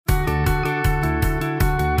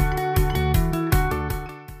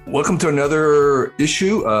Welcome to another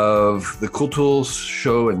issue of the Cool Tools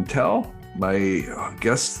Show and Tell. My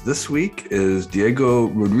guest this week is Diego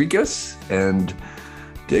Rodriguez. And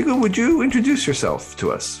Diego, would you introduce yourself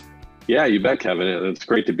to us? Yeah, you bet, Kevin. It's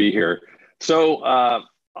great to be here. So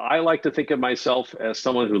I like to think of myself as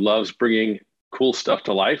someone who loves bringing cool stuff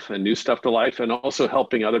to life and new stuff to life, and also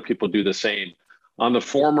helping other people do the same. On the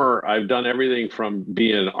former, I've done everything from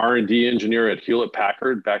being an R&D engineer at Hewlett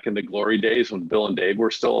Packard back in the glory days when Bill and Dave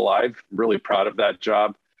were still alive. I'm really proud of that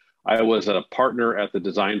job. I was a partner at the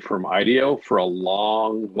design firm IDEO for a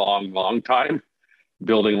long time,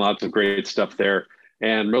 building lots of great stuff there.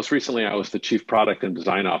 And most recently, I was the chief product and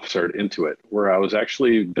design officer at Intuit, where I was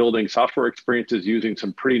actually building software experiences using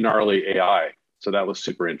some pretty gnarly AI. So that was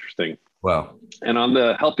super interesting. Wow. And on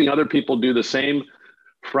the helping other people do the same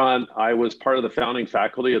front, I was part of the founding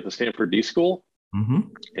faculty at the Stanford D School. Mm-hmm.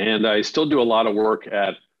 And I still do a lot of work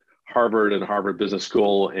at Harvard and Harvard Business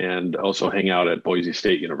School, and also hang out at Boise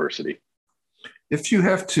State University. If you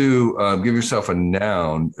have to give yourself a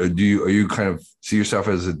noun, are you kind of see yourself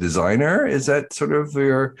as a designer? Is that sort of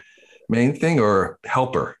your main thing, or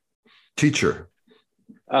helper, teacher?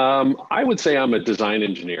 I would say I'm a design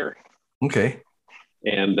engineer. Okay.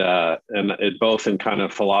 And it both in kind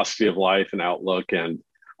of philosophy of life and outlook. And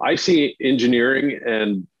I see engineering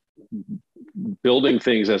and building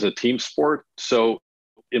things as a team sport. So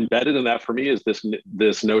embedded in that for me is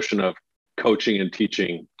this notion of coaching and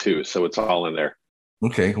teaching too. So it's all in there.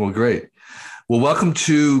 Okay, well, great. Well, welcome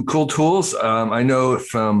to Cool Tools. I know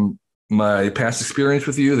from my past experience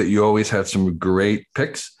with you that you always have some great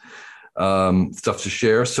picks, stuff to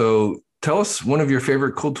share. So tell us one of your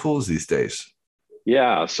favorite cool tools these days.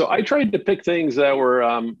 Yeah, so I tried to pick things that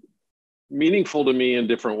were meaningful to me in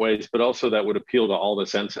different ways, but also that would appeal to all the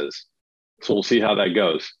senses. So we'll see how that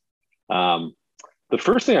goes. The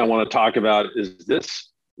first thing I want to talk about is this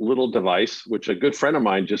little device, which a good friend of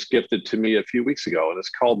mine just gifted to me a few weeks ago, and it's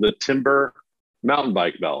called the Timber mountain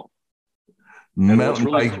bike bell. Mountain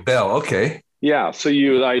bike bell, okay. Yeah, so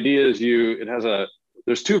the idea is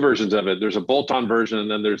there's two versions of it. There's a bolt-on version, and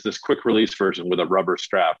then there's this quick release version with a rubber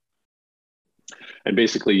strap. And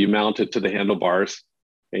basically you mount it to the handlebars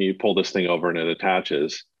and you pull this thing over and it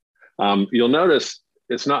attaches. You'll notice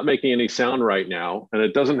it's not making any sound right now, and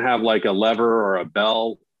it doesn't have like a lever or a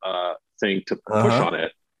bell thing to push on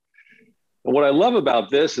it. And what I love about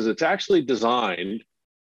this is it's actually designed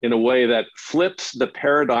in a way that flips the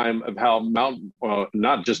paradigm of how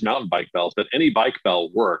not just mountain bike bells, but any bike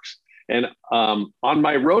bell works. And on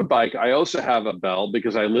my road bike, I also have a bell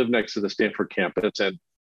because I live next to the Stanford campus, and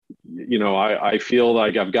I feel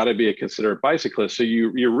like I've got to be a considerate bicyclist. So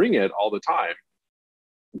you ring it all the time.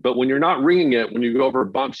 But when you're not ringing it, when you go over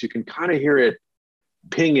bumps, you can kind of hear it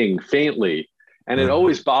pinging faintly. And it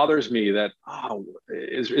always bothers me that,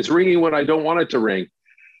 it's ringing when I don't want it to ring.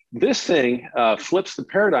 This thing flips the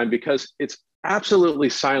paradigm because it's absolutely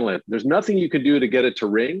silent. There's nothing you can do to get it to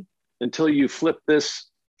ring until you flip this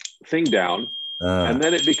thing down. And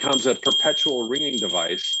then it becomes a perpetual ringing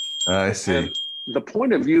device. I see. And the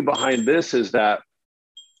point of view behind this is that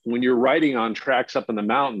when you're riding on tracks up in the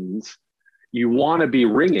mountains, you want to be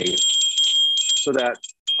ringing so that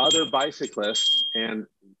other bicyclists and,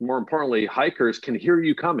 more importantly, hikers can hear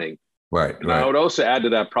you coming. Right. And I would also add to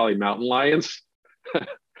that probably mountain lions.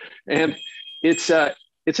 And it's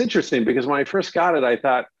interesting because when I first got it, I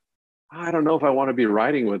thought, I don't know if I want to be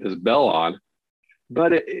riding with this bell on,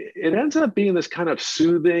 but it ends up being this kind of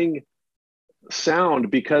soothing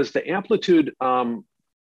sound because the amplitude,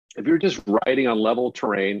 if you're just riding on level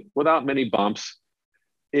terrain without many bumps,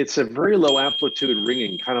 it's a very low amplitude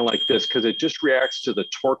ringing, kind of like this, because it just reacts to the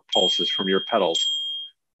torque pulses from your pedals.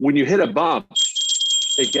 When you hit a bump,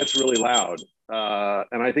 it gets really loud.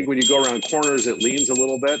 And I think when you go around corners, it leans a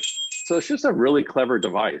little bit. So it's just a really clever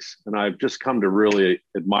device. And I've just come to really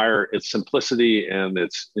admire its simplicity and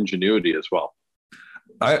its ingenuity as well.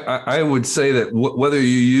 I would say that whether you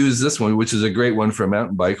use this one, which is a great one for a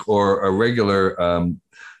mountain bike, or a regular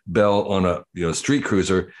bell on a street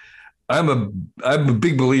cruiser, I'm a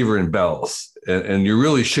big believer in bells, and you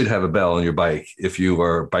really should have a bell on your bike if you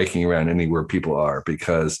are biking around anywhere people are,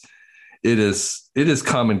 because it is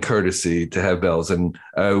common courtesy to have bells, and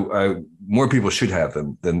more people should have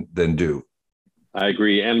them than do. I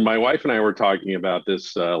agree, and my wife and I were talking about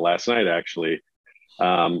this last night. Actually,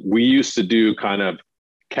 we used to do kind of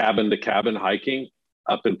cabin to cabin hiking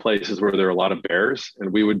up in places where there are a lot of bears,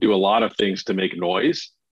 and we would do a lot of things to make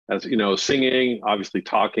noise, as you know, singing, obviously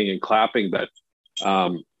talking and clapping, but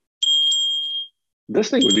this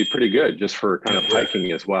thing would be pretty good just for kind of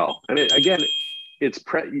hiking as well. And it's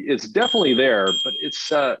definitely there, but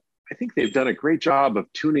I think they've done a great job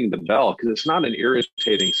of tuning the bell because it's not an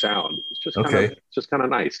irritating sound. It's just kind of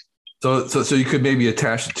nice. So you could maybe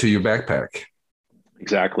attach it to your backpack.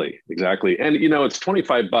 Exactly. And it's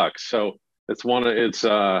 $25. So it's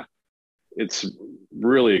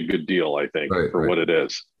really a good deal, I think, for what it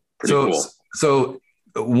is. Pretty cool. So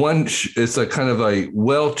it's a kind of a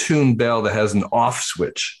well-tuned bell that has an off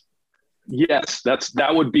switch. Yes,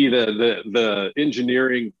 that would be the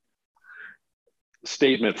engineering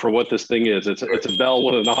statement for what this thing is. It's a bell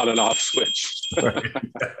with an on and off switch.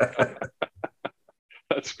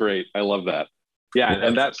 That's great. I love that. Yeah,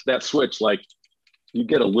 and that switch, like you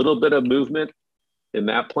get a little bit of movement in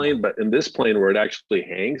that plane, but in this plane where it actually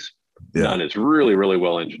hangs, done. It's really, really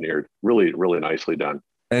well engineered. Really, really nicely done.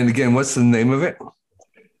 And again, what's the name of it?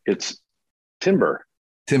 It's Timber.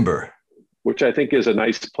 Timber. Which I think is a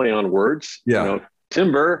nice play on words. Yeah.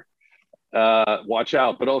 Timber, watch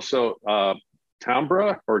out, but also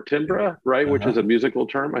timbre or timbra, right? Which is a musical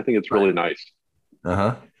term. I think it's really nice.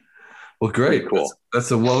 Well, great. Cool. That's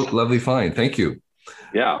a lovely find. Thank you.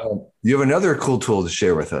 Yeah. You have another cool tool to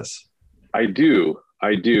share with us. I do.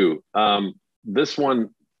 This one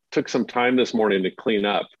took some time this morning to clean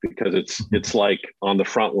up because it's like on the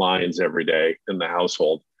front lines every day in the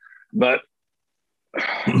household. But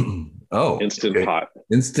Instant Pot.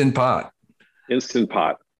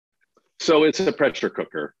 So it's a pressure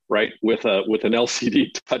cooker, right? With an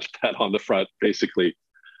LCD touchpad on the front, basically.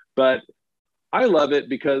 But I love it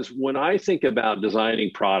because when I think about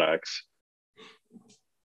designing products,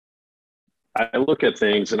 I look at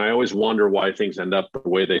things and I always wonder why things end up the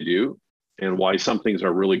way they do and why some things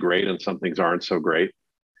are really great and some things aren't so great.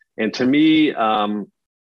 And to me,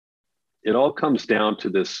 it all comes down to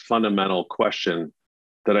this fundamental question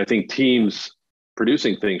that I think teams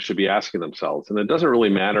producing things should be asking themselves. And it doesn't really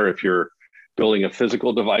matter if you're building a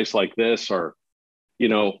physical device like this or,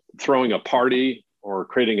 throwing a party or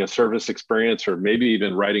creating a service experience or maybe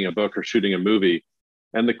even writing a book or shooting a movie.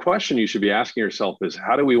 And the question you should be asking yourself is,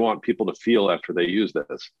 how do we want people to feel after they use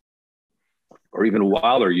this? Or even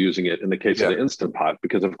while they're using it in the case of the Instant Pot,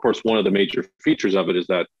 because of course, one of the major features of it is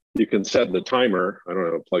that you can set the timer, I don't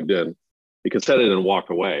know, plugged in, you can set it and walk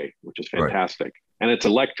away, which is fantastic. Right. And it's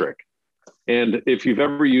electric. And if you've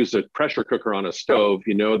ever used a pressure cooker on a stove,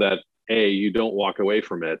 you know that you don't walk away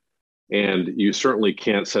from it. And you certainly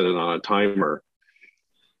can't set it on a timer.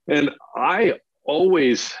 And I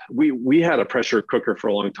always, we had a pressure cooker for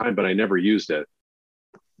a long time, but I never used it.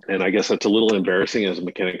 And I guess that's a little embarrassing as a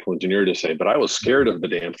mechanical engineer to say, but I was scared of the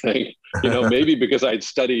damn thing, maybe because I'd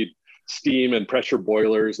studied steam and pressure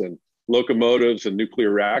boilers and locomotives and nuclear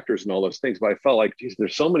reactors and all those things. But I felt like, geez,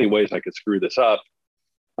 there's so many ways I could screw this up.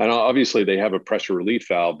 And obviously they have a pressure relief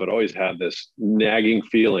valve, but always had this nagging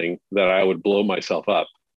feeling that I would blow myself up.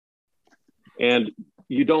 And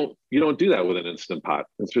you don't do that with an Instant Pot.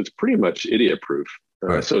 It's pretty much idiot proof.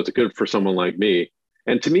 Right. So it's good for someone like me.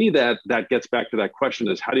 And to me, that gets back to that question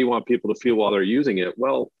is, how do you want people to feel while they're using it?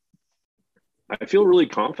 Well, I feel really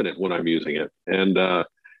confident when I'm using it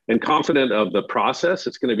and confident of the process.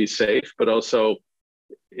 It's going to be safe, but also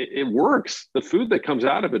it works. The food that comes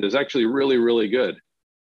out of it is actually really, really good.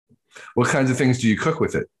 What kinds of things do you cook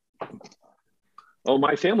with it? Oh,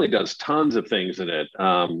 my family does tons of things in it.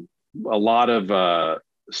 A lot of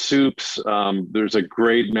soups. There's a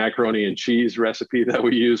great macaroni and cheese recipe that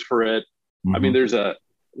we use for it. Mm-hmm. I mean,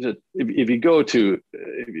 if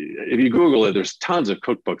you Google it, there's tons of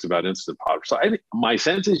cookbooks about Instant Pot. So I think my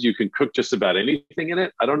sense is you can cook just about anything in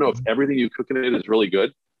it. I don't know if everything you cook in it is really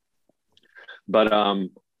good, but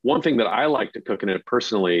one thing that I like to cook in it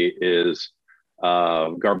personally is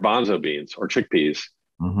garbanzo beans or chickpeas.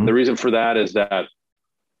 Mm-hmm. The reason for that is that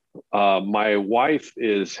my wife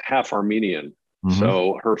is half Armenian. Mm-hmm.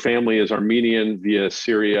 So her family is Armenian via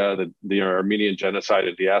Syria, the Armenian genocide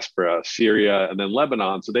and diaspora, Syria, and then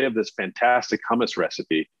Lebanon. So they have this fantastic hummus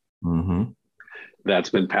recipe that's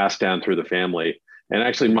been passed down through the family. And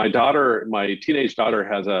actually, my teenage daughter,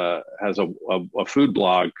 has a food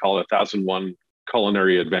blog called 1001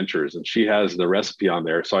 Culinary Adventures, and she has the recipe on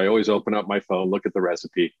there. So I always open up my phone, look at the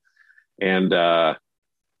recipe, and I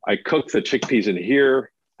cook the chickpeas in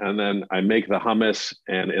here. And then I make the hummus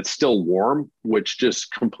and it's still warm, which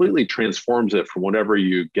just completely transforms it from whatever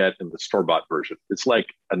you get in the store-bought version. It's like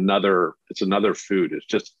another food. It's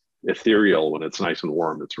just ethereal when it's nice and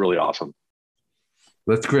warm. It's really awesome.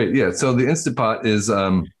 That's great. Yeah. So the Instant Pot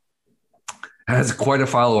has quite a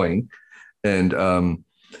following, and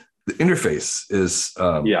the interface is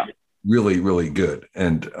really, really good.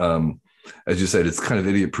 And as you said, it's kind of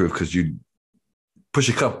idiot proof because you push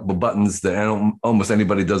a couple of buttons that almost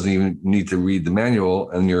anybody doesn't even need to read the manual,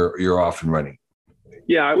 and you're off and running.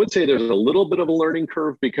 Yeah, I would say there's a little bit of a learning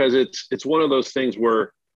curve because it's one of those things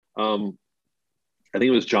where um, I think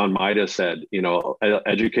it was John Maida said,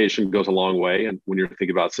 education goes a long way, and when you're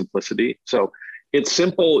thinking about simplicity, so it's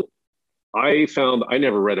simple. I found I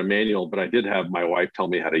never read a manual, but I did have my wife tell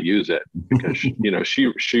me how to use it because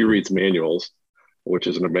she reads manuals, which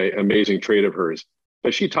is an amazing trait of hers.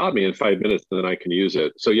 But she taught me in 5 minutes, and then I can use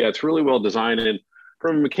it. So yeah, it's really well designed. And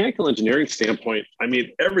from a mechanical engineering standpoint, I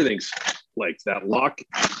mean everything's like that lock.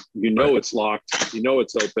 It's locked.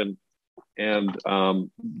 It's open, and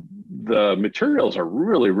the materials are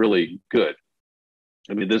really really good.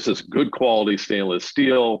 I mean, this is good quality stainless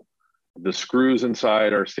steel. The screws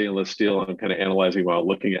inside are stainless steel. I'm kind of analyzing while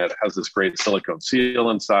looking at it. Has this great silicone seal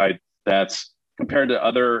inside. That's compared to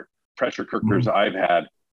other pressure cookers I've had.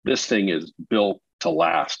 This thing is built to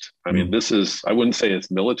last. I mean, this is, I wouldn't say it's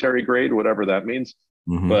military grade, whatever that means,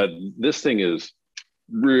 but this thing is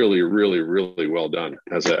really, really, really well done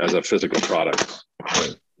as a physical product.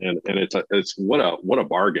 Right. And it's what a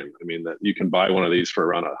bargain. I mean, that you can buy one of these for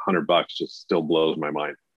around $100 just still blows my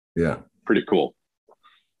mind. Yeah. Pretty cool.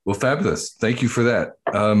 Well, fabulous. Thank you for that.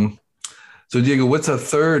 So Diego, what's a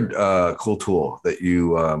third cool tool that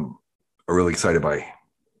you are really excited by?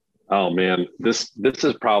 Oh man, this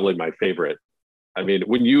is probably my favorite. I mean,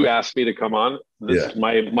 when you asked me to come on,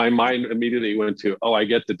 my mind immediately went to, oh, I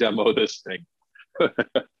get to demo this thing.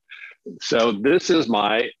 So this is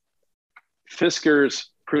my Fiskars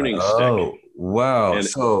pruning stick. Oh, wow. And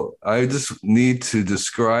so I just need to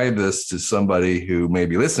describe this to somebody who may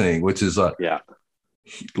be listening, which is a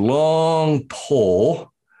long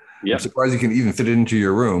pole. Yep. I'm surprised you can even fit it into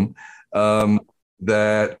your room.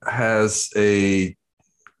 That has a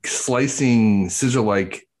slicing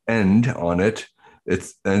scissor-like end on it.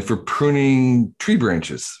 And for pruning tree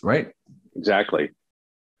branches, right? Exactly.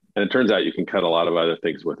 And it turns out you can cut a lot of other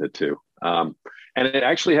things with it too. And it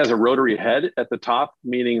actually has a rotary head at the top,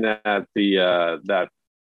 meaning that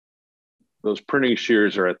those pruning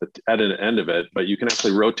shears are at an end of it, but you can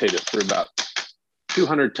actually rotate it through about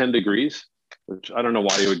 210 degrees, which I don't know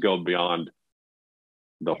why you would go beyond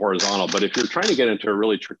the horizontal, but if you're trying to get into a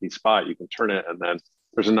really tricky spot, you can turn it, and then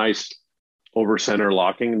there's a nice over center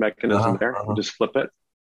locking mechanism there. You just flip it,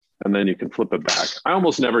 and then you can flip it back. I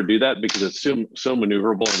almost never do that because it's so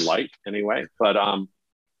maneuverable and light anyway. But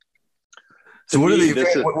so what are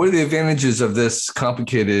the advantages of this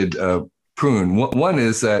complicated prune? One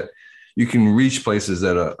is that you can reach places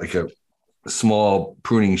that a small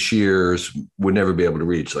pruning shears would never be able to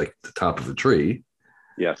reach, like the top of a tree.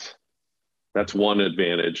 Yes, that's one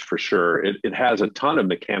advantage for sure. It has a ton of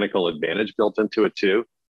mechanical advantage built into it too.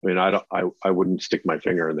 I mean, I wouldn't stick my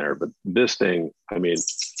finger in there, but this thing, I mean,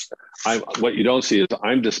 what you don't see is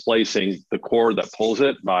I'm displacing the cord that pulls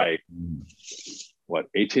it by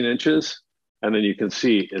 18 inches. And then you can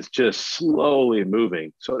see it's just slowly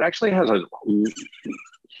moving. So it actually has a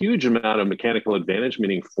huge amount of mechanical advantage,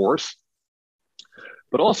 meaning force.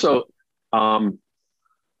 But also, when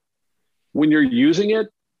you're using it,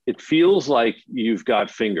 it feels like you've got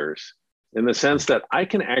fingers in the sense that I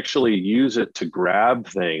can actually use it to grab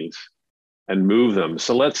things and move them.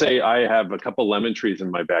 So let's say I have a couple lemon trees in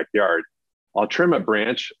my backyard. I'll trim a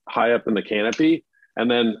branch high up in the canopy, and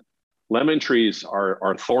then lemon trees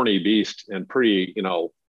are thorny beasts and pretty,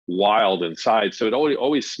 wild inside. So it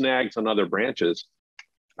always snags on other branches.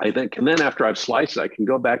 I think, and then after I've sliced it, I can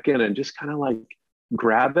go back in and just kind of like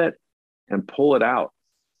grab it and pull it out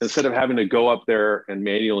instead of having to go up there and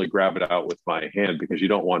manually grab it out with my hand, because you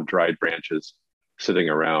don't want dried branches sitting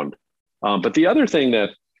around. But the other thing that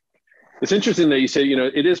it's interesting that you say,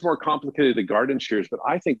 it is more complicated than garden shears, but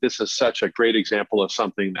I think this is such a great example of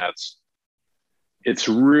something it's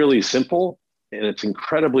really simple and it's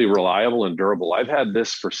incredibly reliable and durable. I've had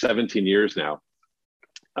this for 17 years now.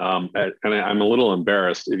 And I'm a little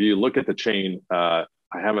embarrassed. If you look at the chain, I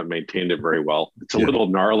haven't maintained it very well. It's a little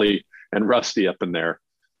gnarly and rusty up in there,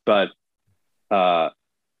 but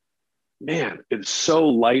man, it's so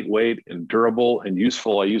lightweight and durable and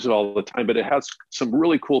useful. I use it all the time, but it has some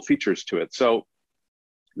really cool features to it. So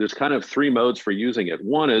there's kind of three modes for using it.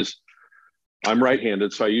 One is I'm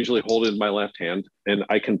right-handed, so I usually hold it in my left hand, and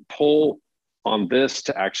I can pull on this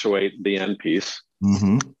to actuate the end piece.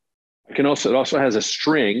 Mm-hmm. It also has a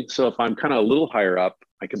string, so if I'm kind of a little higher up,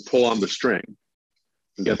 I can pull on the string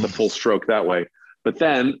and get the full stroke that way. But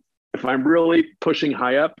then if I'm really pushing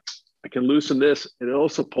high up, I can loosen this, and it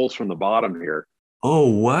also pulls from the bottom here. Oh,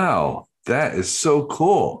 wow. That is so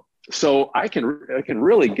cool. So I can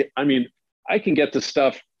really I can get the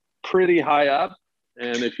stuff pretty high up.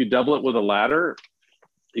 And if you double it with a ladder,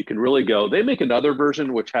 you can really go. They make another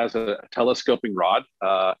version which has a telescoping rod.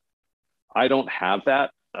 I don't have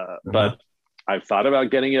that, Uh-huh. but I've thought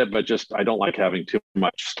about getting it, but just I don't like having too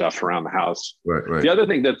much stuff around the house. Right, right. The other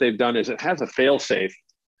thing that they've done is it has a fail safe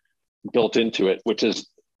built into it, which is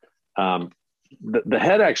um, the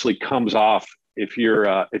head actually comes off if you're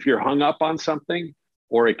hung up on something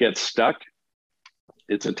or it gets stuck.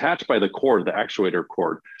 It's attached by the cord, the actuator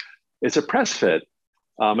cord. It's a press fit,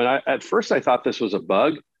 and at first I thought this was a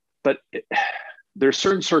bug, but there's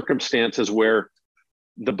certain circumstances where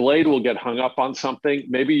the blade will get hung up on something.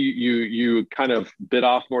 Maybe you kind of bit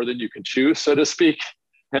off more than you can chew, so to speak,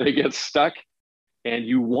 and it gets stuck. And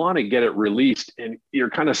you want to get it released, and you're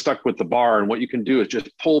kind of stuck with the bar. And what you can do is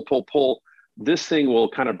just pull, pull, pull. This thing will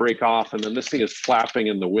kind of break off, and then this thing is flapping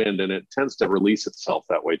in the wind, and it tends to release itself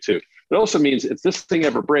that way too. It also means if this thing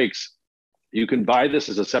ever breaks, you can buy this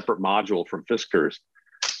as a separate module from Fiskars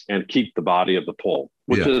and keep the body of the pole,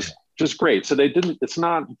 which Yeah. is just great. So they didn't. It's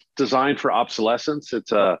not designed for obsolescence.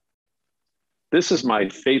 It's a. This is my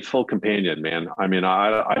faithful companion, man. I mean,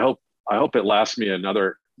 I hope it lasts me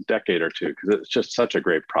another decade or two because it's just such a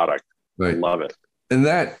great product. I Right. love it. And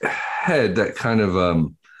that head, that kind of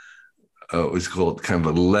what's called kind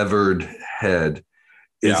of a levered head,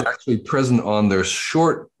 is Yeah. actually present on their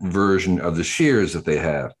short version of the shears that they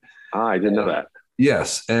have. I didn't know that.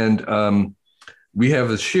 Yes, and we have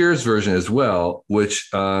the shears version as well, which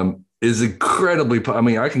is incredibly. I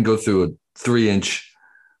mean, I can go through a 3-inch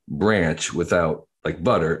branch without like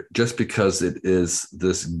butter, just because it is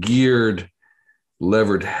this geared,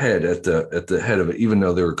 levered head at the head of it, even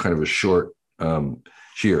though they were kind of a short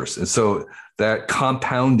shears, and so that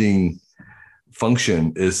compounding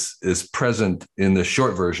function is present in the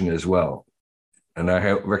short version as well, and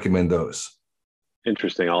I recommend those.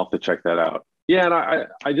 Interesting. I'll have to check that out. Yeah,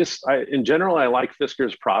 and in general I like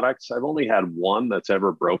Fiskars products. I've only had one that's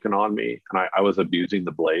ever broken on me, and I was abusing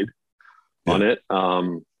the blade Yeah, on it.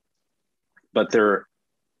 But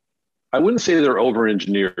I wouldn't say they're over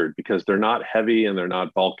engineered because they're not heavy and they're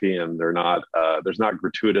not bulky and they're not there's not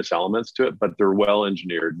gratuitous elements to it, but they're well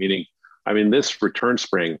engineered. Meaning, I mean, this return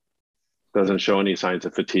spring doesn't show any signs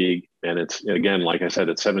of fatigue, and it's again, like I said,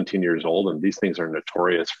 it's 17 years old, and these things are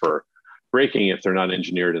notorious for breaking if they're not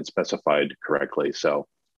engineered and specified correctly. So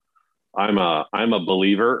I'm a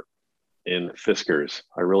believer in Fiskars.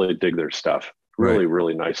 I really dig their stuff. right. Really,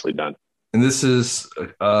 really nicely done. And this is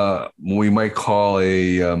we might call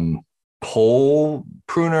a pole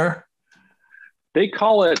pruner. They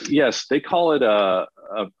call it, yes, they call it a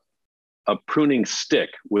pruning stick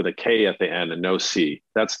with a K at the end and no C.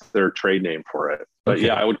 That's their trade name for it. But Okay.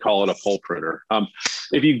 yeah, I would call it a pole pruner.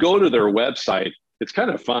 If you go to their website, it's kind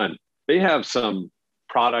of fun. They have some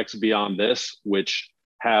products beyond this, which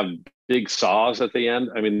have big saws at the end.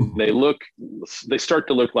 I mean, they start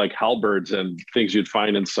to look like halberds and things you'd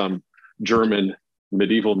find in some German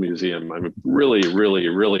medieval museum. I mean, really, really,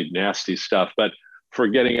 really nasty stuff. But for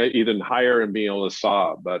getting it even higher and being able to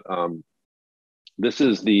saw, but this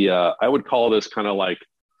is I would call this kind of like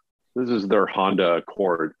this is their Honda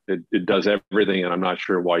Accord. It does everything, and I'm not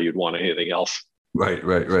sure why you'd want anything else. Right,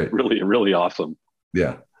 right, It's right. really, really awesome.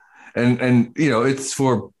 Yeah. And it's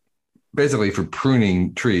for basically for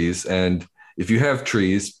pruning trees. And if you have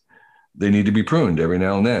trees, they need to be pruned every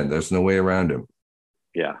now and then. There's no way around them.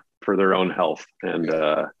 Yeah, for their own health, and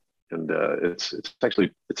it's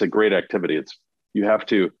actually it's a great activity. It's you have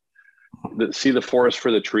to see the forest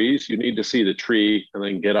for the trees. You need to see the tree and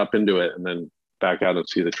then get up into it and then back out and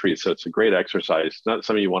see the tree. So it's a great exercise. It's not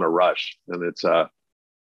something you want to rush, and it's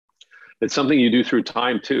something you do through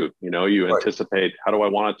time too. You know, you Right, anticipate how do I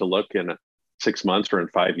want it to look in 6 months or in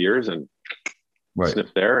 5 years, and right,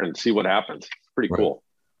 sniff there and see what happens. It's pretty right. cool.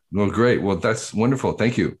 Well, great. Well, that's wonderful.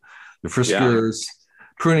 Thank you. The Yeah, Friskers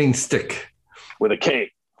pruning stick. with a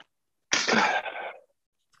K.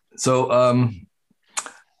 So,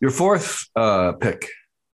 your fourth pick.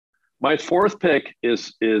 My fourth pick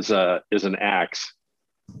is an axe.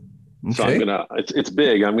 So Okay. it's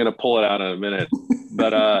big. I'm gonna pull it out in a minute,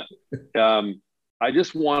 but I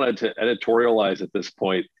just wanted to editorialize at this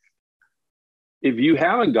point. If you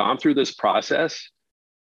haven't gone through this process,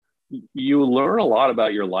 you learn a lot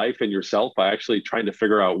about your life and yourself by actually trying to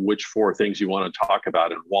figure out which four things you want to talk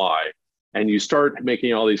about and why. And you start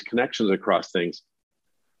making all these connections across things.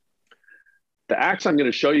 The axe I'm going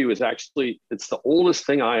to show you is it's the oldest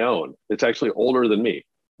thing I own. It's actually older than me.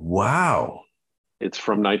 Wow. It's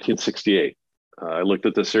from 1968. I looked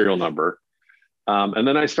at the serial number. And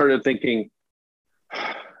then I started thinking,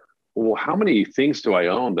 well, how many things do I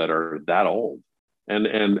own that are that old?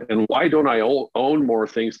 And why don't I own more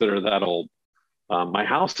things that are that old? My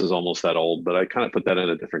house is almost that old, but I kind of put that in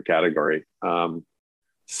a different category.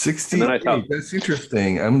 And then I 68. thought, That's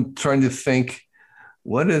interesting. I'm trying to think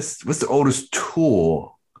what's the oldest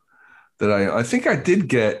tool that I think I did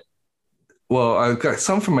get. Well, I've got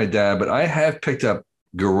some from my dad, but I have picked up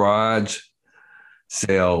garage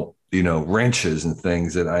sale, wrenches and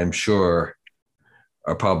things that I'm sure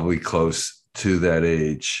are probably close to that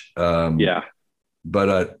age. yeah,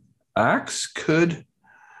 But axe could,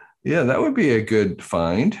 yeah, that would be a good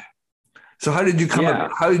find. So yeah. how did you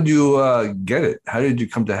get it? How did you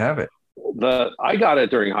come to have it? I got it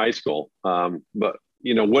during high school, but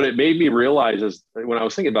what it made me realize is when I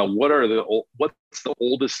was thinking about what's the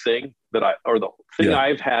oldest thing or the thing Yeah.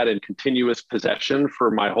 I've had in continuous possession for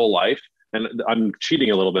my whole life. And I'm cheating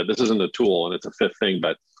a little bit. This isn't a tool, and it's a fifth thing,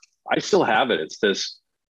 but I still have it. It's this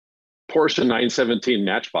Porsche 917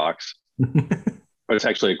 Matchbox. But it's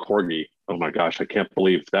actually a Corgi. Oh my gosh, I can't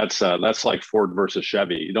believe that's like Ford versus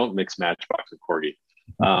Chevy. You don't mix Matchbox with Corgi,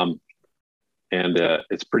 and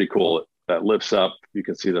it's pretty cool. That lifts up. You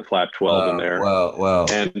can see the flat 12 in there, Wow.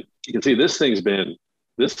 and you can see this thing's been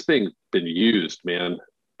used, man.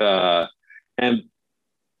 And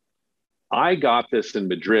I got this in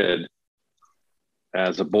Madrid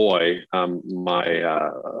as a boy.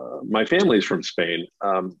 My family's from Spain.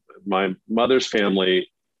 My mother's family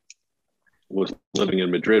was living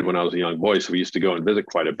in Madrid when I was a young boy, so we used to go and visit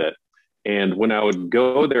quite a bit. And when I would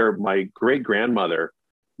go there, my great grandmother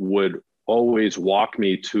would always walk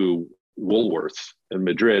me to Woolworths in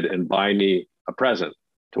Madrid and buy me a present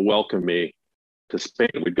to welcome me to Spain.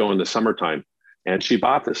 We'd go in the summertime, and she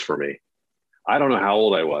bought this for me. I don't know how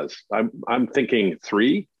old I was. I'm thinking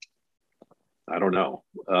 3. I don't know.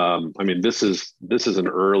 I mean, this is an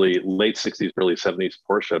late 60s, early 70s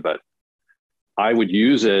Porsche, but I would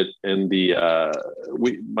use it in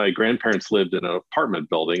my grandparents lived in an apartment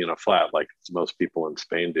building in a flat, like most people in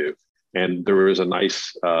Spain do. And there was a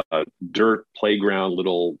nice dirt playground,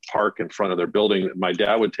 little park in front of their building. My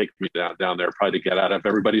dad would take me down there, probably to get out of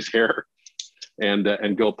everybody's hair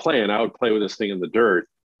and go play. And I would play with this thing in the dirt.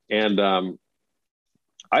 And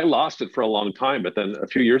I lost it for a long time. But then a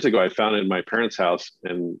few years ago, I found it in my parents' house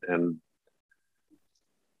and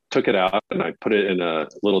took it out, and I put it in a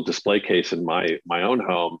little display case in my own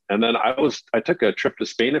home. And then I took a trip to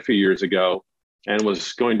Spain a few years ago and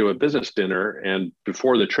was going to a business dinner. And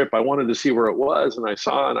before the trip, I wanted to see where it was. And I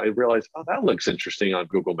realized, oh, that looks interesting on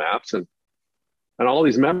Google Maps. And all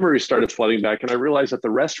these memories started flooding back. And I realized that the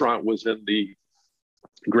restaurant was in the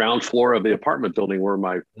ground floor of the apartment building where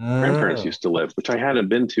my grandparents used to live, which I hadn't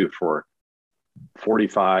been to for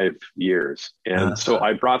 45 years. And so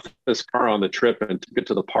I brought this car on the trip and took it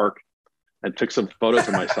to the park and took some photos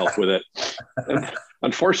of myself with it. And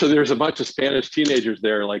unfortunately, there's a bunch of Spanish teenagers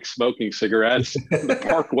there, like smoking cigarettes. The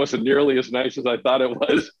park wasn't nearly as nice as I thought it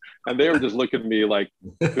was. And they were just looking at me like,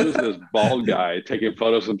 who's this bald guy taking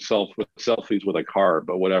photos of himself with selfies with a car,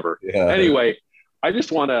 but whatever. Yeah. Anyway,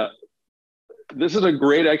 this is a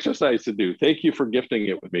great exercise to do. Thank you for gifting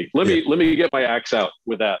it with me. Let me get my axe out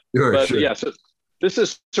with that. Sure. Yeah, so this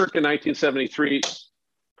is circa 1973.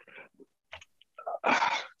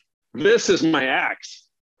 This is my axe.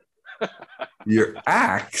 Your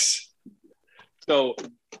axe? So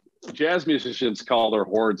jazz musicians call their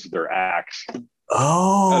horns their axe.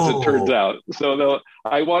 Oh. As it turns out. So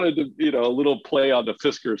I wanted to, a little play on the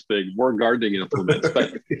Fiskars thing, more gardening implements.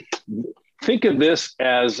 But think of this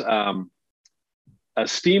as a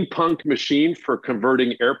steampunk machine for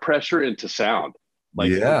converting air pressure into sound.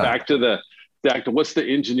 Back to what's the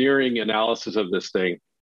engineering analysis of this thing?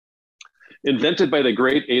 Invented by the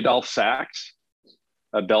great Adolphe Sax,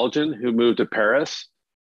 a Belgian who moved to Paris.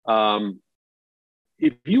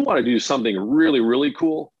 If you want to do something really, really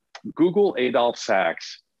cool, Google Adolphe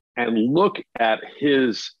Sax and look at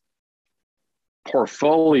his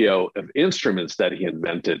portfolio of instruments that he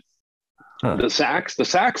invented. Huh. The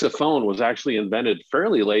saxophone was actually invented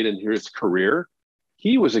fairly late in his career.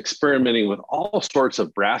 He was experimenting with all sorts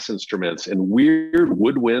of brass instruments and weird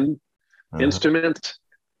woodwind instruments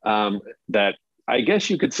that I guess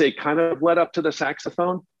you could say kind of led up to the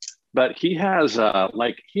saxophone. But he has a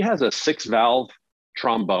 6-valve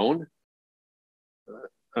trombone.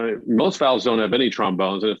 Most valves don't have any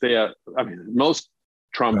trombones, and if they have, most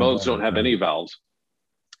trombones don't have any valves.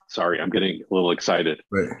 Sorry, I'm getting a little excited.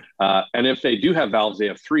 Right. And if they do have valves, they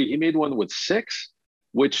have 3. He made one with 6,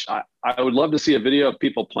 which I would love to see a video of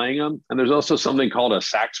people playing them. And there's also something called a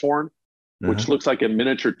sax horn, which looks like a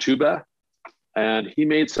miniature tuba. And he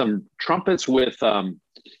made some trumpets with valve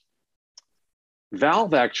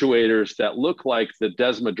actuators that look like the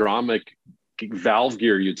Desmodromic valve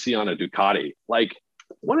gear you'd see on a Ducati. Like,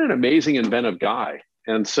 what an amazing inventive guy.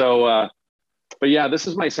 And so But yeah, this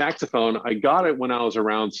is my saxophone. I got it when I was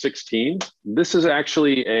around 16. This is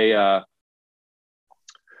actually a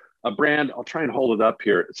brand. I'll try and hold it up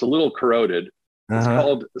here. It's a little corroded. It's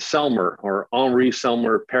called Selmer, or Henri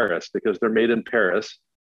Selmer Paris, because they're made in Paris.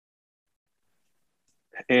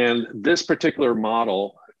 And this particular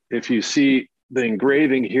model, if you see the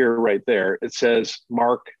engraving here right there, it says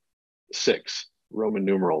Mark 6, Roman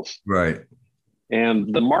numerals. Right.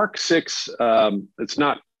 And the Mark 6, it's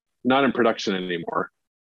not in production anymore.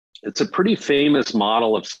 It's a pretty famous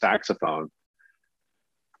model of saxophone.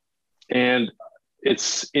 And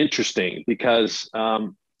it's interesting because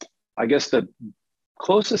I guess the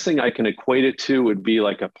closest thing I can equate it to would be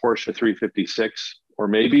like a Porsche 356 or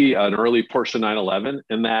maybe an early Porsche 911,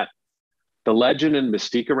 in that the legend and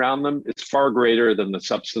mystique around them is far greater than the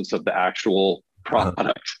substance of the actual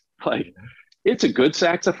product. Like, it's a good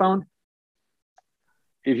saxophone.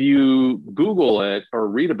 If you Google it or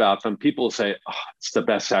read about them, people say, oh, it's the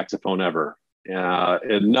best saxophone ever.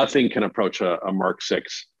 And nothing can approach a Mark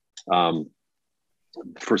 6. For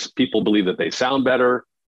people believe that they sound better,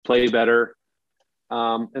 play better.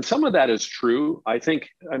 And some of that is true. I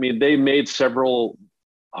mean, they made several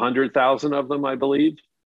 100,000 of them, I believe.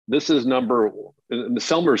 This is number, in the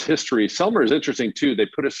Selmer's history. Selmer is interesting too. They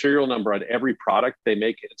put a serial number on every product they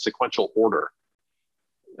make in sequential order.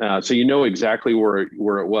 So you know exactly where it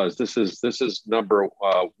was. This is number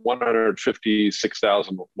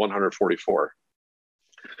 156,144.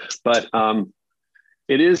 But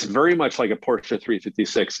it is very much like a Porsche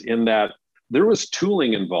 356 in that there was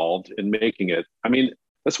tooling involved in making it. I mean,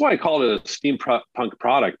 that's why I call it a steampunk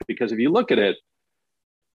product, because if you look at it,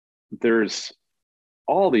 there's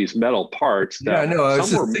all these metal parts. I know. I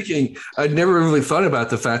was just thinking, I'd never really thought about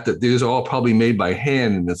the fact that these are all probably made by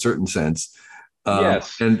hand in a certain sense.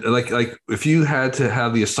 Yes. And like if you had to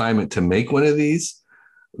have the assignment to make one of these,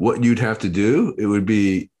 what you'd have to do, it would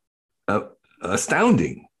be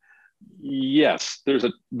astounding. Yes,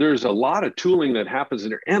 there's a lot of tooling that happens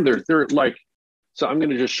in there, and they're like, so I'm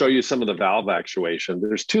going to just show you some of the valve actuation.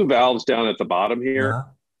 There's two valves down at the bottom here,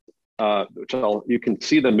 which you can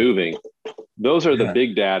see them moving. Those are the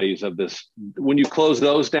big daddies of this. When you close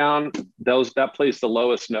those down, that plays the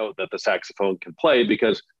lowest note that the saxophone can play,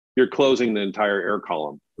 because you're closing the entire air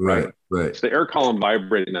column. Right. It's the air column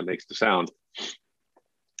vibrating that makes the sound.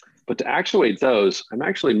 But to actuate those, I'm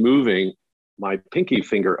actually moving my pinky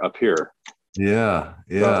finger up here. Yeah.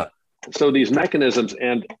 So these mechanisms,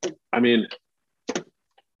 and I mean,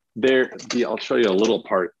 I'll show you a little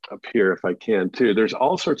part up here if I can too. There's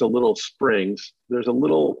all sorts of little springs. There's a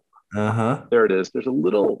little, there it is. There's a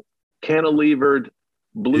little cantilevered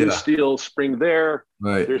blue steel spring there.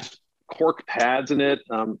 Right. There's cork pads in it,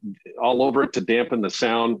 all over it to dampen the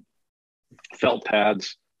sound, felt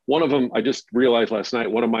pads. One of them, I just realized last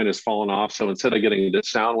night, one of mine has fallen off. So instead of getting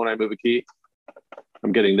this sound when I move a key,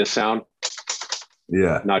 I'm getting this sound.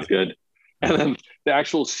 Yeah. Not good. And then the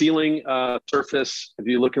actual sealing surface, if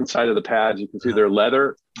you look inside of the pads, you can see they're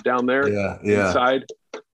leather down there inside.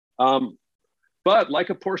 But like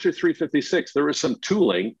a Porsche 356, there was some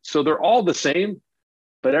tooling. So they're all the same,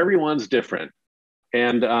 but everyone's different.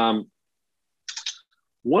 And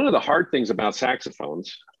one of the hard things about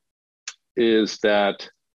saxophones is that,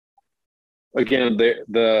 again,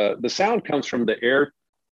 the sound comes from the air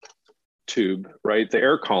tube, right? The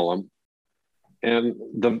air column, and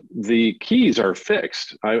the keys are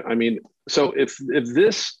fixed. I mean, so if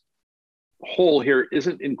this hole here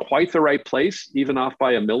isn't in quite the right place, even off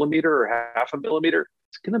by a millimeter or half a millimeter,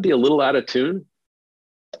 it's going to be a little out of tune.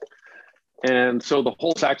 And so the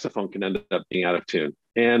whole saxophone can end up being out of tune.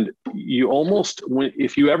 And you almost,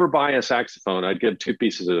 if you ever buy a saxophone, I'd give two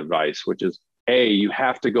pieces of advice, which is, A, you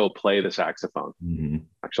have to go play the saxophone. Mm-hmm.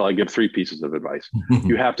 Actually, I give three pieces of advice.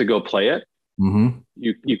 You have to go play it. Mm-hmm.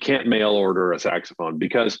 You can't mail order a saxophone,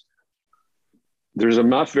 because there's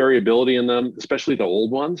enough variability in them, especially the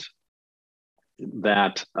old ones,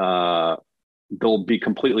 that they'll be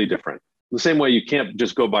completely different. The same way you can't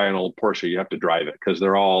just go buy an old Porsche, you have to drive it, because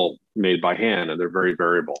they're all made by hand and they're very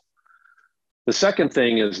variable. The second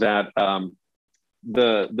thing is that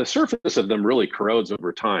the surface of them really corrodes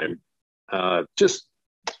over time, just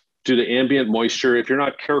due to ambient moisture. If you're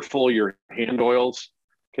not careful, your hand oils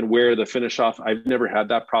can wear the finish off. I've never had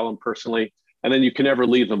that problem personally. And then you can never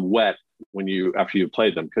leave them wet after you've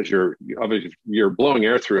played them, because you're blowing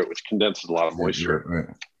air through it, which condenses a lot of moisture. Right.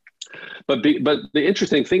 But the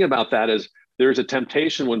interesting thing about that is there's a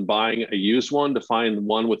temptation when buying a used one to find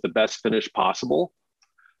one with the best finish possible.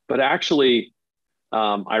 But actually,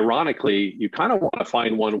 ironically, you kind of want to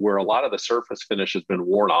find one where a lot of the surface finish has been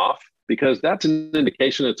worn off, because that's an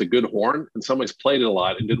indication it's a good horn and somebody's played it a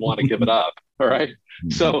lot and didn't want to give it up. All right.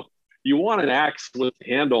 So you want an axe with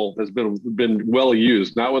handle that's been well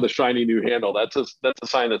used, not with a shiny new handle. That's a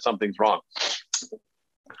sign that something's wrong.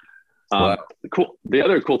 Wow. The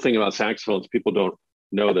other cool thing about saxophones, people don't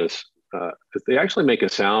know this, is they actually make a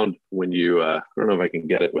sound when you, I don't know if I can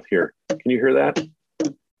get it with here. Can you hear that?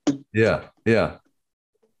 Yeah. Yeah.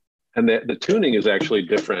 And the tuning is actually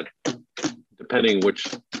different depending which,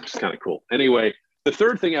 is kind of cool. Anyway, the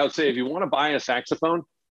third thing I would say, if you want to buy a saxophone,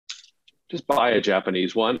 just buy a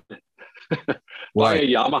Japanese one. Buy a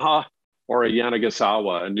Yamaha or a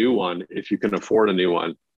Yanagisawa, a new one, if you can afford a new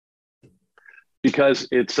one, because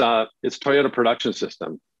it's Toyota production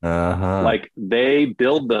system. Like, they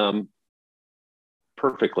build them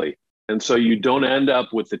perfectly, and so you don't end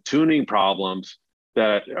up with the tuning problems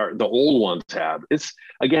that the old ones have. It's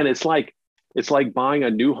like buying a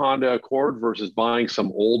new Honda Accord versus buying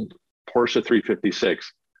some old Porsche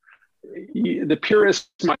 356. The purists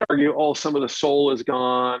might argue, oh, some of the soul is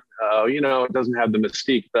gone. It doesn't have the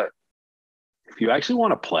mystique. But if you actually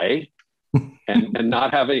want to play and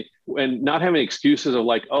not having excuses of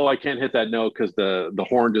like, oh, I can't hit that note because the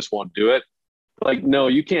horn just won't do it. Like, no,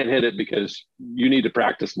 you can't hit it because you need to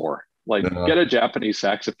practice more. Like, get a Japanese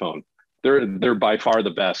saxophone. They're by far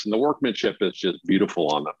the best, and the workmanship is just beautiful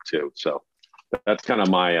on them too. So that's kind of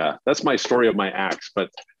that's my story of my axe. But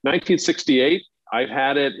 1968, I've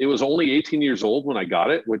had it. It was only 18 years old when I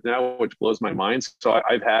got it, which blows my mind. So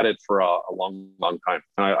I've had it for a long, long time.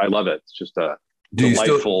 I love it. It's just a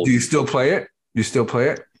delightful. Do you still play it? You still play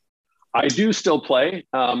it? I do still play,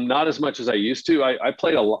 not as much as I used to. I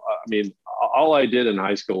played a lot. I mean, all I did in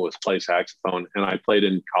high school was play saxophone, and I played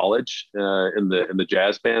in college in the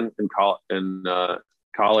jazz band in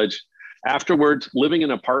college. Afterwards, living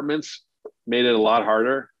in apartments made it a lot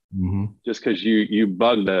harder, just because you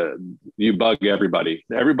bug everybody.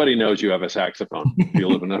 Everybody knows you have a saxophone if you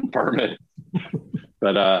live in an apartment.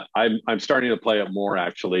 But I'm starting to play it more,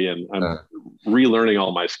 actually, and I'm relearning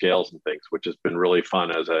all my scales and things, which has been really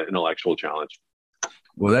fun as an intellectual challenge.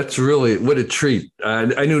 Well, that's really what a treat.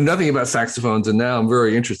 I knew nothing about saxophones, and now I'm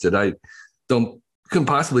very interested. I couldn't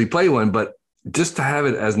possibly play one, but just to have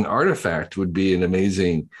it as an artifact would be an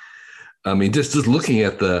amazing. I mean, just looking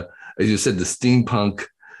at as you said, the steampunk,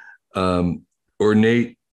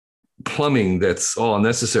 ornate plumbing that's all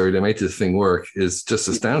necessary to make this thing work is just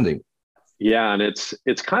astounding. Yeah, and it's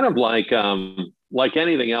kind of like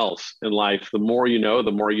anything else in life. The more you know,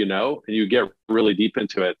 and you get really deep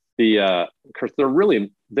into it. The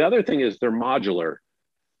other thing is they're modular.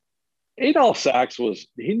 Adolphe Sax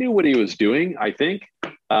he knew what he was doing, I think.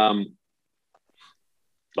 A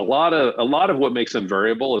lot of what makes them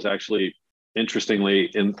variable is actually, interestingly,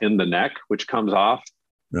 in the neck, which comes off.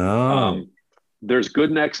 There's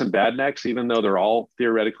good necks and bad necks, even though they're all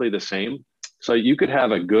theoretically the same. So you could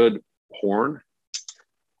have a good horn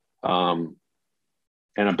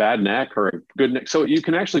and a bad neck, or a good neck. So you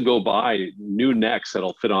can actually go buy new necks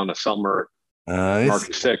that'll fit on a Selmer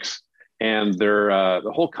Mark VI, and they're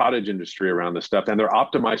the whole cottage industry around this stuff, and they're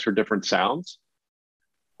optimized for different sounds.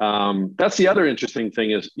 That's the other interesting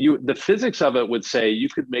thing is the physics of it would say you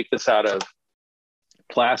could make this out of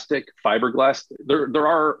plastic, fiberglass. There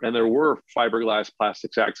were fiberglass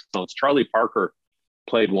plastic saxophones. Charlie Parker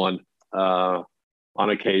played one on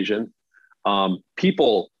occasion.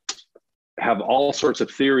 People have all sorts of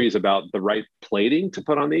theories about the right plating to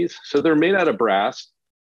put on these. So they're made out of brass,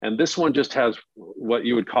 and this one just has what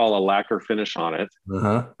you would call a lacquer finish on it.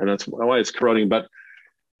 And that's why it's corroding. But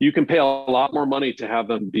you can pay a lot more money to have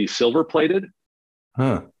them be silver plated.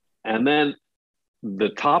 And then the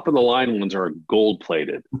top of the line ones are gold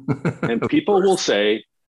plated. And people will say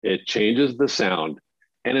it changes the sound.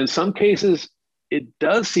 And in some cases, it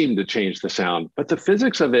does seem to change the sound, but the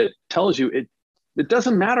physics of it tells you it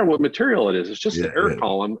doesn't matter what material it is. It's just an air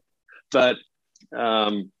column. But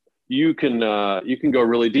you can go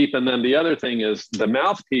really deep. And then the other thing is the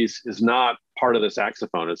mouthpiece is not part of the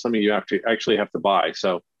saxophone. It's something you have to buy.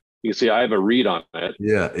 So you can see I have a reed on it.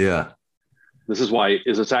 Yeah. This is why,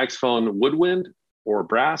 is a saxophone woodwind or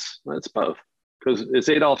brass? It's both, because it's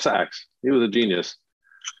Adolphe Sax. He was a genius.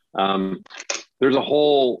 There's a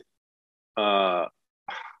whole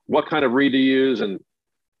what kind of reed to use, and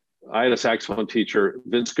I had a saxophone teacher,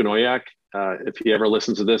 Vince Ganoyak, if he ever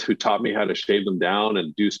listens to this, who taught me how to shave them down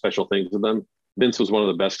and do special things with them. Vince was one of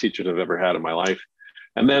the best teachers I've ever had in my life.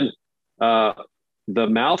 And then the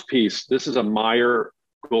mouthpiece, this is a Meyer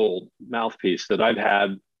gold mouthpiece that I've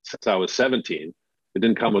had since I was 17. It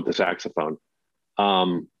didn't come with the saxophone.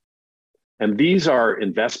 And And these are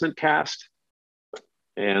investment cast,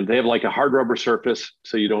 and they have like a hard rubber surface,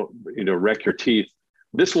 so you don't wreck your teeth.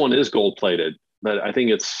 This one is gold plated, but I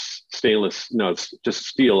think it's stainless. No, it's just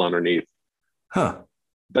steel underneath. Huh.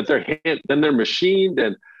 But they're machined,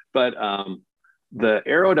 but the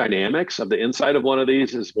aerodynamics of the inside of one of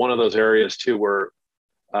these is one of those areas too where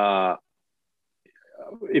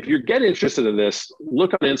if you get interested in this,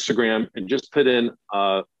 look on Instagram and just put in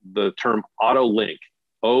the term AutoLink,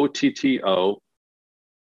 OTTOLINK.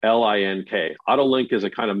 AutoLink is a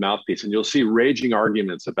kind of mouthpiece, and you'll see raging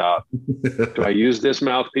arguments about do I use this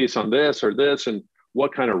mouthpiece on this or this, and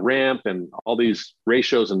what kind of ramp, and all these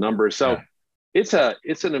ratios and numbers. So it's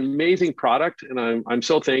an amazing product, and I'm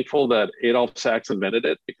so thankful that Adolph Sachs invented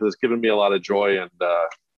it, because it's given me a lot of joy. And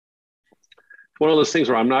one of those things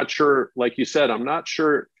where I'm not sure, like you said, I'm not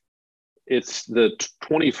sure it's the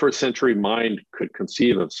 21st century mind could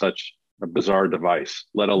conceive of such a bizarre device,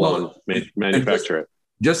 let alone manufacture it.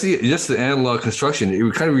 Just the analog construction,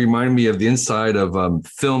 it kind of reminded me of the inside of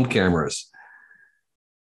film cameras.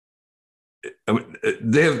 I mean,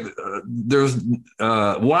 they have there's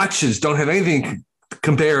watches don't have anything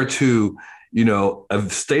compared to a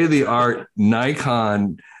state of the art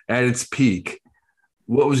Nikon at its peak.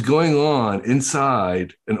 What was going on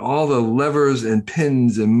inside, and all the levers and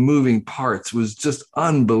pins and moving parts, was just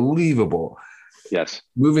unbelievable. Yes,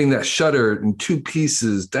 moving that shutter in two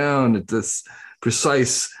pieces down at this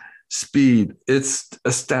precise speed. It's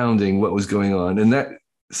astounding what was going on. And that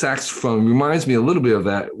Sachs phone reminds me a little bit of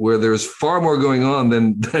that, where there's far more going on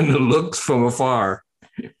than it looks from afar.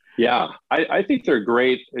 Yeah, I think they're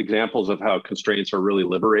great examples of how constraints are really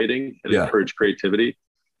liberating and encourage creativity.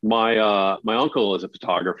 My uncle is a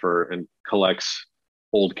photographer and collects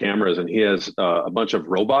old cameras, and he has a bunch of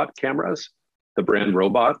robot cameras, the brand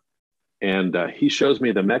Robot. And he shows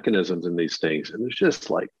me the mechanisms in these things. And it's just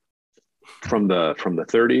like, from the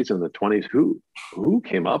 30s and the 20s, who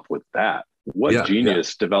came up with that? What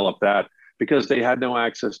genius developed that? Because they had no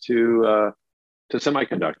access to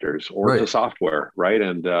semiconductors or to software, right?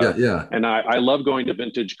 And and I love going to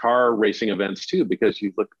vintage car racing events too, because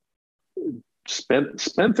you spend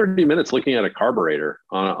 30 minutes looking at a carburetor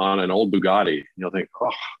on an old Bugatti. You'll think,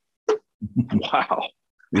 oh, wow,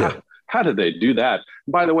 how did they do that?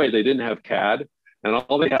 By the way, they didn't have CAD. And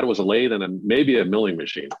all they had was a lathe and maybe a milling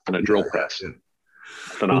machine and a drill press. Yeah.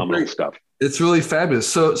 Phenomenal stuff. It's really fabulous.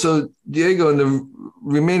 So Diego, in the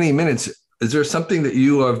remaining minutes, is there something that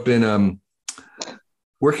you have been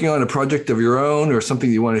working on, a project of your own, or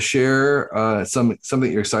something you want to share,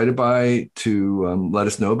 something you're excited by to let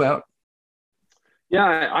us know about?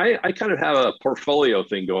 Yeah, I kind of have a portfolio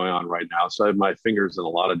thing going on right now. So I have my fingers in a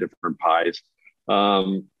lot of different pies.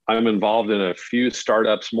 I'm involved in a few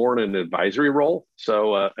startups, more in an advisory role.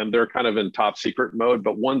 So, and they're kind of in top secret mode,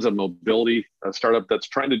 but one's a mobility startup that's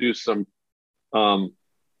trying to do some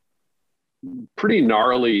pretty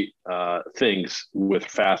gnarly things with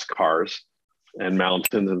fast cars and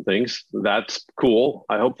mountains and things. That's cool.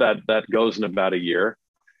 I hope that goes in about a year.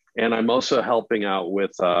 And I'm also helping out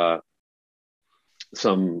with a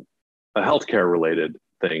healthcare related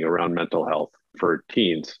thing around mental health for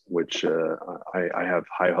teens, which I have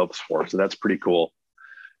high hopes for. So that's pretty cool.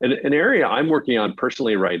 And an area I'm working on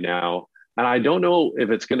personally right now, and I don't know if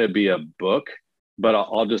it's going to be a book, but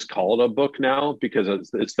I'll just call it a book now, because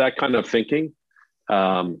it's that kind of thinking,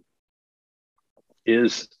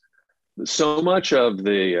 is so much of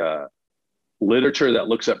the literature that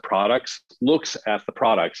looks at the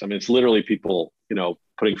products. I mean, it's literally people,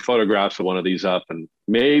 putting photographs of one of these up, and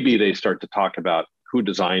maybe they start to talk about who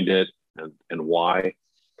designed it and why.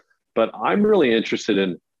 But I'm really interested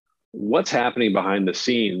in what's happening behind the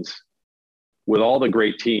scenes with all the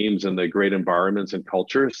great teams and the great environments and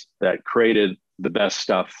cultures that created the best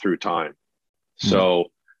stuff through time.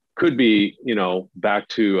 So could be, back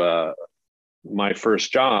to my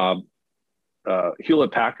first job,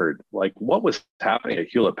 Hewlett Packard, like what was happening at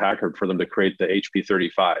Hewlett Packard for them to create the HP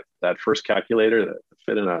 35, that first calculator that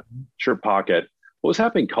fit in a shirt pocket? What was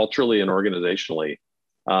happening culturally and organizationally?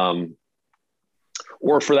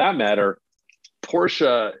 Or for that matter,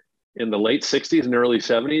 Porsche in the late 60s and early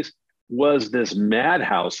 70s was this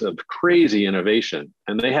madhouse of crazy innovation,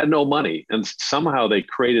 and they had no money. And somehow they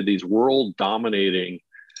created these world dominating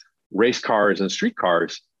race cars and street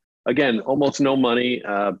cars. Again, almost no money,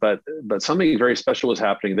 but something very special was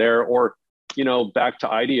happening there. Or, back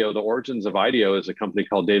to IDEO, the origins of IDEO is a company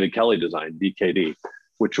called David Kelly Design, DKD,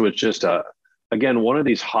 which was just again, one of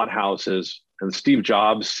these hot houses. And Steve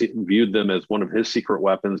Jobs viewed them as one of his secret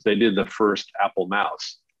weapons. They did the first Apple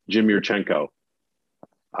mouse. Jim Yurchenko,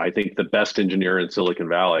 I think the best engineer in Silicon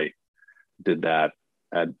Valley, did that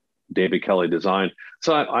at David Kelly Design.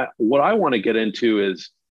 So what I want to get into is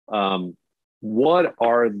what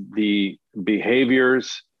are the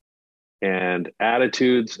behaviors and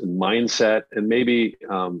attitudes and mindset and maybe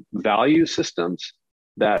value systems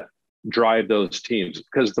that drive those teams.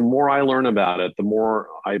 Because the more I learn about it, the more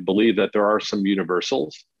I believe that there are some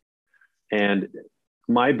universals. And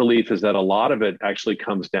my belief is that a lot of it actually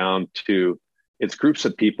comes down to it's groups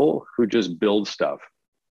of people who just build stuff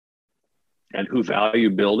and who value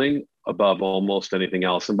building above almost anything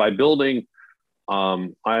else. And by building, I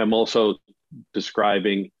am also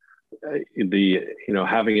describing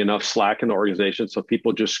having enough slack in the organization so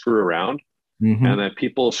people just screw around, and that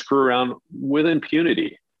people screw around with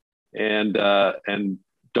impunity and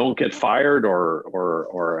don't get fired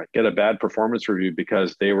or get a bad performance review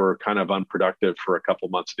because they were kind of unproductive for a couple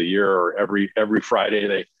months of the year, or every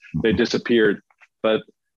Friday they disappeared. But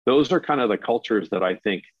those are kind of the cultures that I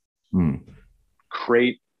think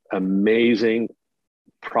create amazing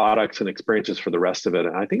products and experiences for the rest of it.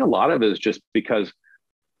 And I think a lot of it is just because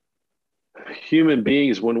human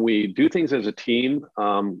beings, when we do things as a team,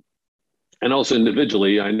 and also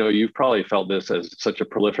individually, I know you've probably felt this as such a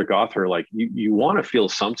prolific author, like you want to feel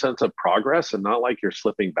some sense of progress and not like you're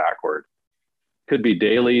slipping backward. Could be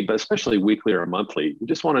daily, but especially weekly or monthly. You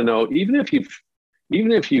just want to know, even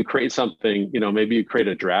if you create something, maybe you create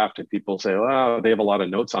a draft and people say, oh, they have a lot of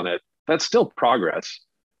notes on it. That's still progress.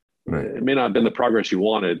 Right. It may not have been the progress you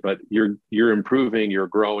wanted, but you're improving, you're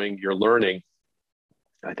growing, you're learning.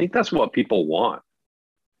 I think that's what people want.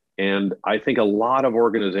 And I think a lot of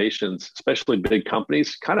organizations, especially big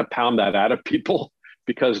companies, kind of pound that out of people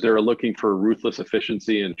because they're looking for ruthless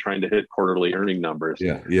efficiency and trying to hit quarterly earning numbers.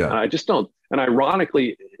 Yeah. And I just don't. And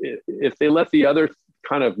ironically, if they let the other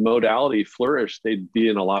kind of modality flourish, they'd be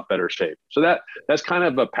in a lot better shape. So that's kind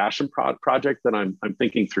of a passion project that I'm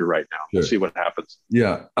thinking through right now. Sure. We'll see what happens.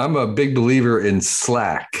 Yeah. I'm a big believer in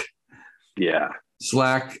Slack. Yeah.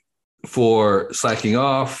 Slack for slacking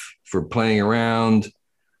off, for playing around,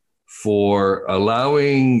 for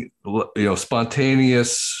allowing,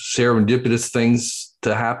 spontaneous, serendipitous things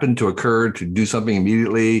to happen, to occur, to do something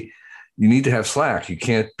immediately. You need to have Slack. You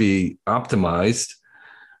can't be optimized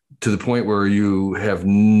to the point where you have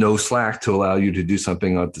no Slack to allow you to do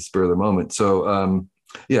something at the spur of the moment. So,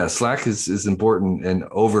 Slack is important and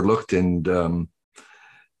overlooked and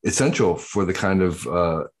essential for the kind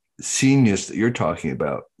of genius that you're talking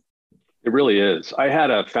about. It really is. I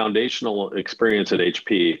had a foundational experience at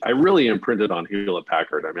HP. I really imprinted on Hewlett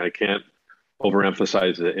Packard. I mean, I can't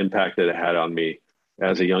overemphasize the impact that it had on me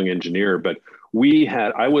as a young engineer. But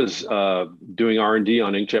I was doing R&D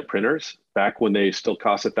on inkjet printers back when they still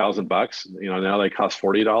cost $1,000. Now they cost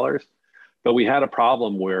 $40. But we had a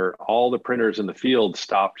problem where all the printers in the field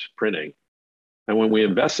stopped printing. And when we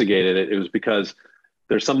investigated it, it was because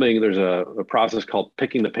there's a process called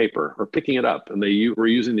picking the paper or picking it up. And they were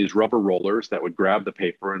using these rubber rollers that would grab the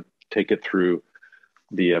paper and take it through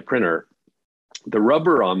the printer. The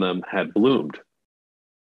rubber on them had bloomed.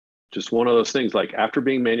 Just one of those things, like after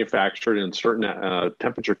being manufactured in certain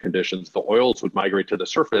temperature conditions, the oils would migrate to the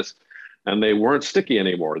surface and they weren't sticky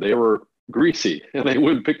anymore. They were greasy and they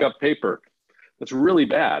wouldn't pick up paper. That's really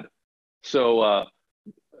bad. So,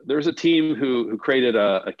 there's a team who created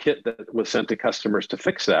a kit that was sent to customers to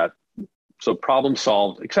fix that. So problem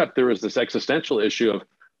solved, except there was this existential issue of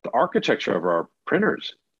the architecture of our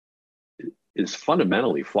printers is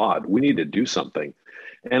fundamentally flawed. We need to do something.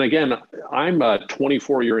 And again, I'm a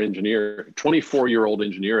 24-year-old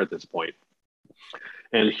engineer at this point.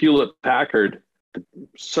 And Hewlett Packard,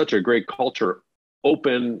 such a great culture,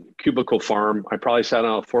 open cubicle farm. I probably sat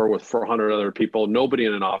on a floor with 400 other people, nobody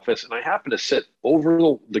in an office. And I happened to sit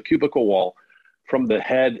over the cubicle wall from the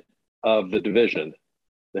head of the division,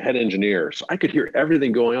 the head engineer. So I could hear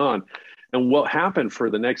everything going on. And what happened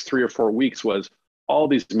for the next 3 or 4 weeks was all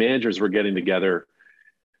these managers were getting together.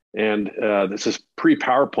 And this is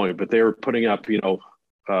pre-PowerPoint, but they were putting up,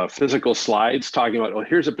 physical slides talking about, oh,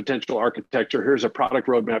 here's a potential architecture, here's a product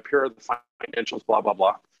roadmap, here are the financials, blah, blah,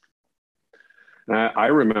 blah. And I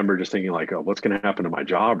remember just thinking like, oh, what's going to happen to my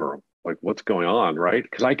job, or like, what's going on, right?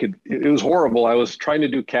 Because it was horrible. I was trying to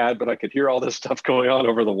do CAD, but I could hear all this stuff going on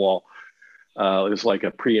over the wall. It was like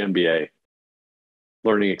a pre-MBA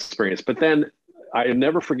learning experience. But then I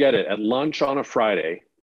never forget it. At lunch on a Friday,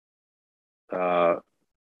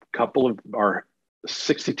 couple of our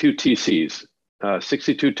 62 TCs,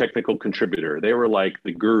 62 technical contributor, they were like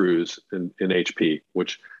the gurus in HP,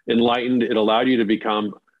 which it allowed you to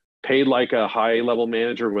become paid like a high-level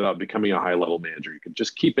manager without becoming a high-level manager. You could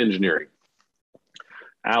just keep engineering.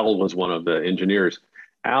 Al was one of the engineers.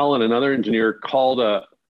 Al and another engineer called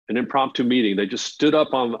an impromptu meeting. They just stood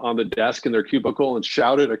up on the desk in their cubicle and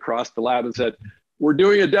shouted across the lab and said, "We're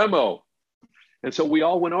doing a demo." And so we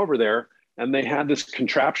all went over there, and they had this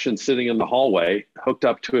contraption sitting in the hallway hooked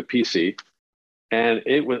up to a PC. And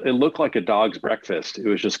it looked like a dog's breakfast. It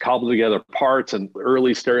was just cobbled together parts and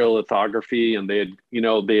early stereolithography. And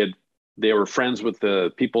they were friends with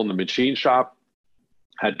the people in the machine shop,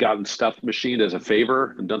 had gotten stuff machined as a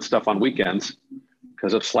favor and done stuff on weekends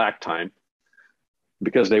because of slack time,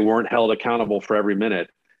 because they weren't held accountable for every minute.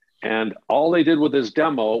 And all they did with this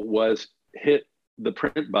demo was hit the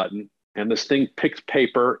print button, and this thing picked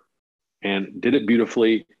paper and did it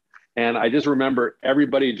beautifully. And I just remember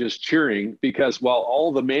everybody just cheering, because while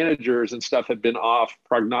all the managers and stuff had been off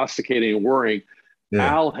prognosticating and worrying,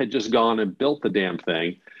 Al had just gone and built the damn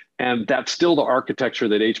thing. And that's still the architecture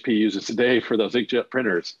that HP uses today for those inkjet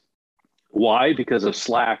printers. Why? Because of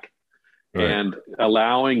Slack. Right. And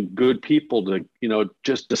allowing good people to,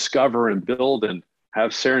 just discover and build and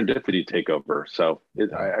have serendipity take over. So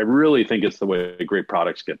I really think it's the way great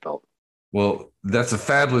products get built. Well, that's a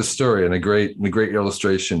fabulous story and a great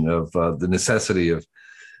illustration of the necessity of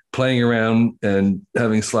playing around and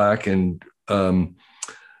having Slack and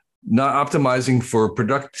not optimizing for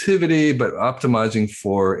productivity, but optimizing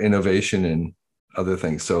for innovation and other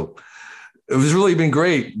things. So it was really been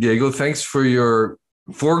great, Diego. Thanks for your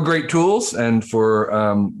 4 great tools and for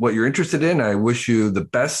what you're interested in. I wish you the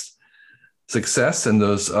best success in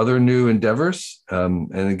those other new endeavors.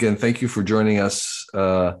 And again, thank you for joining us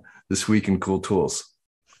this week in Cool Tools.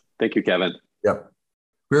 Thank you, Kevin. Yep.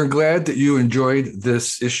 We're glad that you enjoyed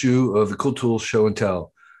this issue of the Cool Tools Show and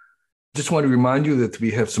Tell. Just want to remind you that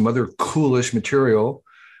we have some other coolish material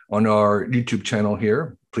on our YouTube channel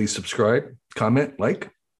here. Please subscribe, comment, like.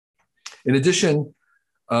 In addition,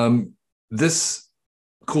 this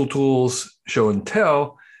Cool Tools Show and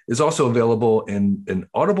Tell is also available in an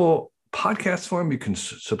Audible podcast form. You can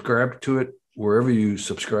subscribe to it wherever you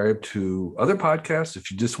subscribe to other podcasts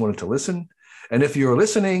if you just wanted to listen. And if you're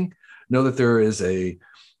listening, know that there is a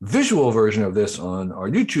visual version of this on our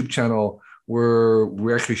YouTube channel where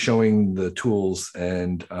we're actually showing the tools,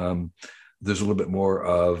 and there's a little bit more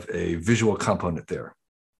of a visual component there.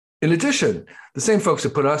 In addition, the same folks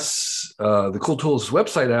that put us, the Cool Tools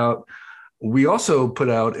website out, we also put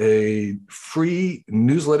out a free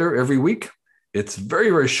newsletter every week. It's very,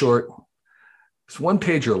 very short. It's 1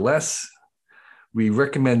 page or less. We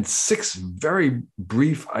recommend 6 very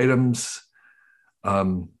brief items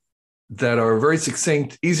that are very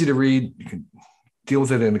succinct, easy to read. You can deal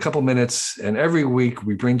with it in a couple minutes. And every week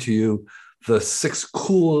we bring to you the 6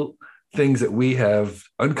 cool things that we have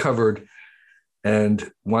uncovered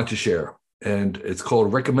and want to share. And it's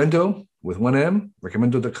called Recommendo with 1 M,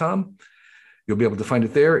 recommendo.com. You'll be able to find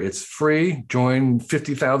it there. It's free. Join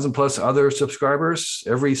 50,000 plus other subscribers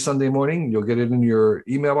every Sunday morning. You'll get it in your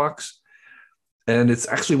email box. And it's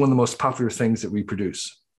actually one of the most popular things that we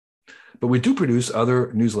produce. But we do produce other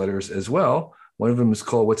newsletters as well. One of them is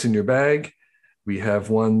called What's in Your Bag. We have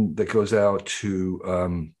one that goes out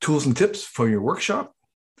to tools and tips for your workshop.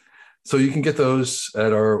 So you can get those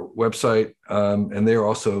at our website, and they are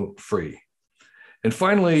also free. And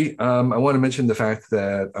finally, I want to mention the fact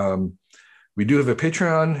that we do have a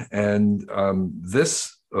Patreon, and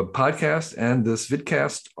this podcast and this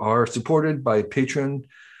vidcast are supported by Patreon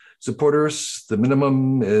supporters. The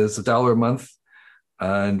minimum is $1 a month.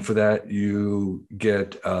 And for that, you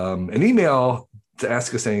get an email to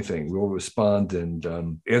ask us anything. We'll respond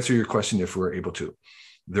and answer your question if we're able to.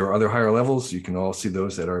 There are other higher levels. You can all see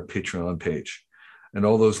those at our Patreon page. And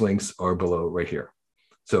all those links are below right here.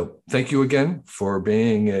 So thank you again for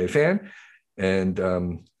being a fan. And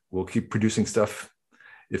we'll keep producing stuff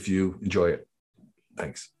if you enjoy it.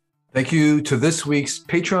 Thanks. Thank you to this week's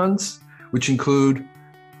patrons, which include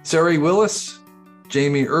Sari Willis,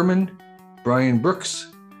 Jamie Ehrman, Brian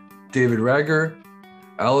Brooks, David Rager,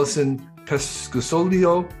 Allison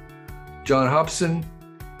Pescosolio, John Hobson,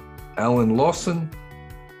 Alan Lawson,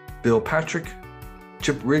 Bill Patrick,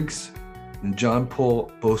 Chip Riggs, and John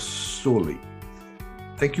Paul Bosoli.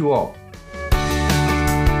 Thank you all.